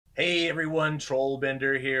Hey everyone,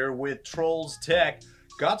 Trollbender here with Trolls Tech.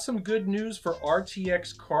 Got some good news for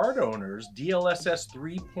RTX card owners. DLSS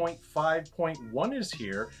 3.5.1 is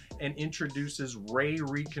here and introduces ray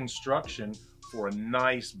reconstruction for a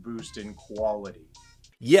nice boost in quality.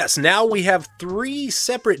 Yes, now we have 3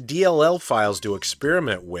 separate DLL files to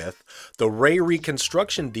experiment with. The Ray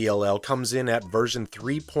Reconstruction DLL comes in at version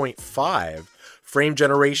 3.5. Frame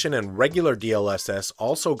generation and regular DLSS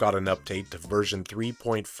also got an update to version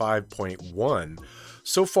 3.5.1.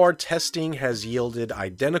 So far, testing has yielded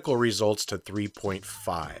identical results to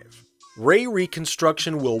 3.5. Ray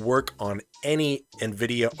Reconstruction will work on any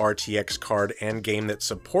Nvidia RTX card and game that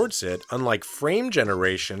supports it, unlike frame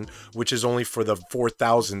generation, which is only for the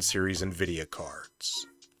 4000 series Nvidia cards.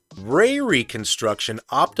 Ray Reconstruction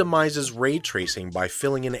optimizes ray tracing by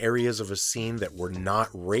filling in areas of a scene that were not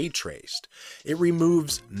ray traced. It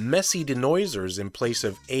removes messy denoisers in place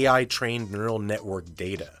of AI-trained neural network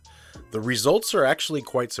data. The results are actually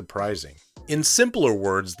quite surprising. In simpler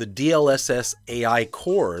words, the DLSS AI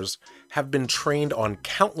cores have been trained on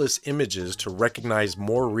countless images to recognize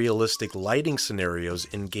more realistic lighting scenarios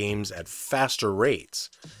in games at faster rates.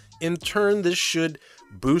 In turn, this should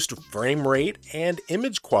boost frame rate and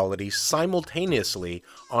image quality simultaneously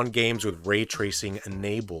on games with ray tracing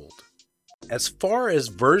enabled. As far as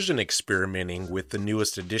version experimenting with the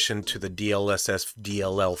newest addition to the DLSS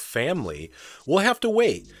DLL family, we'll have to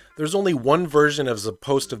wait. There's only one version as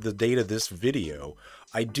opposed to the date of this video.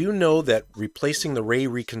 I do know that replacing the Ray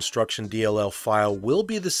Reconstruction DLL file will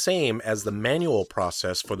be the same as the manual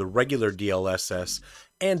process for the regular DLSS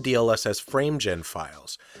and DLSS FrameGen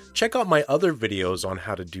files. Check out my other videos on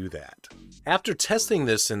how to do that. After testing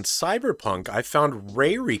this in Cyberpunk, I found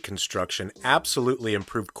Ray Reconstruction absolutely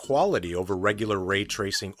improved quality over regular Ray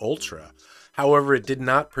Tracing Ultra. However, it did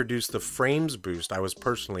not produce the frames boost I was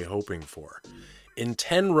personally hoping for. In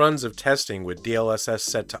 10 runs of testing with DLSS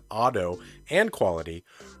set to auto and quality,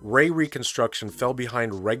 Ray Reconstruction fell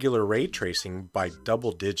behind regular ray tracing by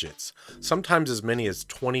double digits, sometimes as many as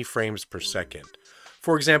 20 frames per second.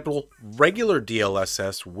 For example, regular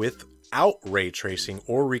DLSS without ray tracing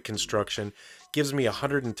or reconstruction gives me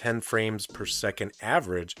 110 frames per second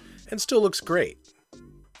average and still looks great.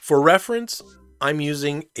 For reference, I'm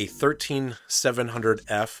using a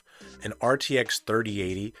 13700F, an RTX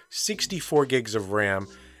 3080, 64 gigs of RAM,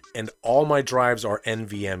 and all my drives are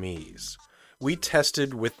NVMEs. We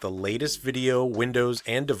tested with the latest video, Windows,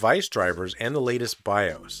 and device drivers and the latest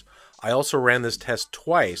BIOS. I also ran this test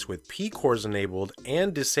twice with P-cores enabled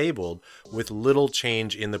and disabled with little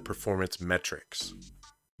change in the performance metrics.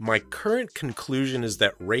 My current conclusion is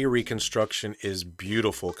that ray reconstruction is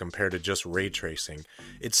beautiful compared to just ray tracing.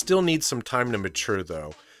 It still needs some time to mature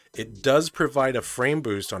though. It does provide a frame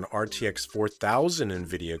boost on RTX 4000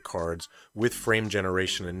 Nvidia cards with frame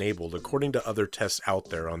generation enabled, according to other tests out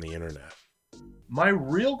there on the internet. My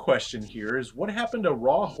real question here is what happened to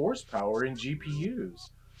raw horsepower in GPUs?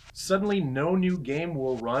 Suddenly no new game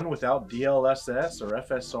will run without DLSS or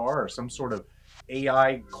FSR or some sort of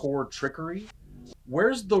AI core trickery?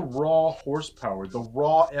 Where's the raw horsepower, the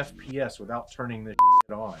raw FPS without turning this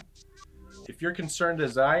shit on? If you're concerned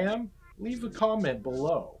as I am, leave a comment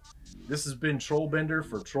below. This has been Trollbender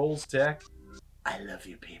for Trolls Tech. I love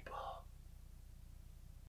you people.